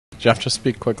Jeff, just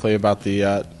speak quickly about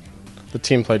the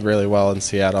team played really well in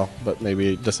Seattle, but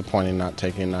maybe disappointing not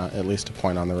taking at least a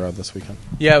point on the road this weekend.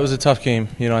 Yeah, it was a tough game.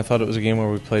 I thought it was a game where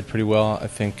we played pretty well. I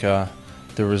think the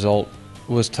result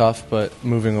was tough, but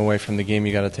moving away from the game,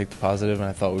 you got to take the positive, and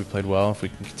I thought we played well. If we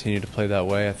can continue to play that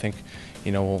way, I think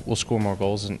we'll score more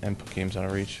goals and put games out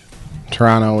of reach.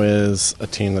 Toronto is a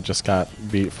team that just got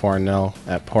beat 4-0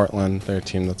 at Portland. They're a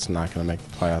team that's not going to make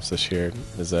the playoffs this year.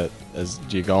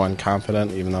 Do you go in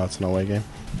confident even though it's an away game?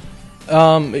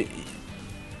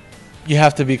 You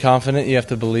have to be confident. You have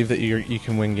to believe that you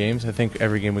can win games. I think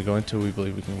every game we go into, we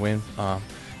believe we can win.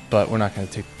 But we're not going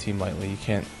to take the team lightly. You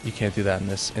can't do that in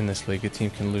this league. A team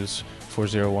can lose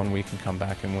 4-0 one week and come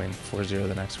back and win 4-0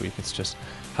 the next week. It's just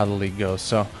how the league goes.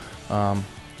 So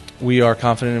we are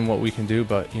confident in what we can do,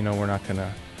 but we're not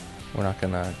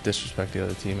gonna disrespect the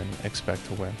other team and expect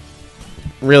to win.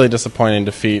 Really disappointing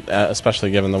defeat, especially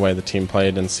given the way the team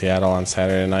played in Seattle on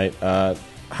Saturday night. How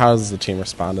has the team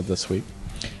responded this week?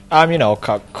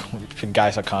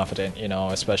 Guys are confident,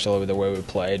 especially with the way we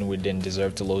played, and we didn't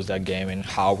deserve to lose that game and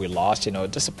how we lost,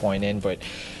 disappointing, but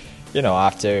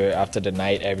after the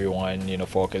night, everyone,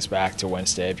 focused back to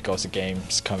Wednesday because the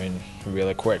game's coming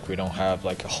really quick. We don't have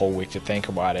like a whole week to think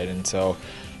about it, and so,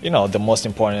 the most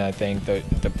important, I think,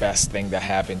 the best thing that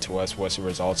happened to us was the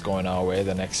results going our way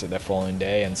the following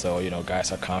day, and so,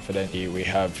 guys are confident. We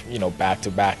have, back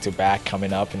to back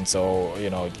coming up, and so,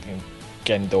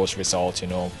 getting those results,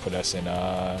 put us in,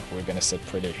 we're going to sit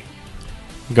pretty.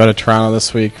 Go to Toronto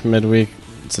this week, midweek.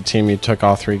 It's a team you took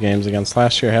all 3 games against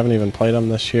last year. Haven't even played them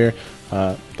this year.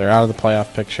 They're out of the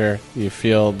playoff picture. You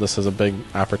feel this is a big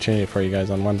opportunity for you guys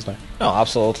on Wednesday? No,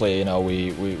 absolutely.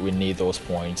 We need those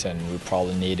points, and we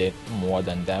probably need it more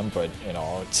than them. But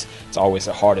it's always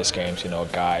the hardest games.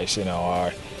 Guys,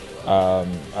 are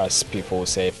as people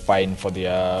say, fighting for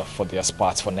their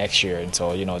spots for next year, and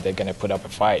so they're gonna put up a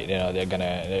fight. They're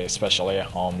gonna, especially at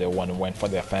home, they want to win for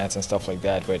their fans and stuff like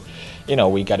that. But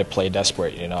we got to play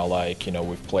desperate.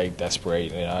 We've played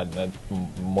desperate. At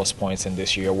most points in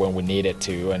this year when we needed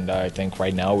to, and I think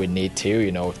right now we need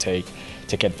to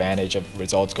take advantage of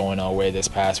results going our way this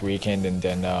past weekend, and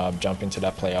then jump into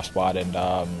that playoff spot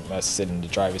and sit in the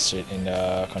driver's seat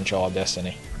and control our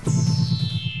destiny.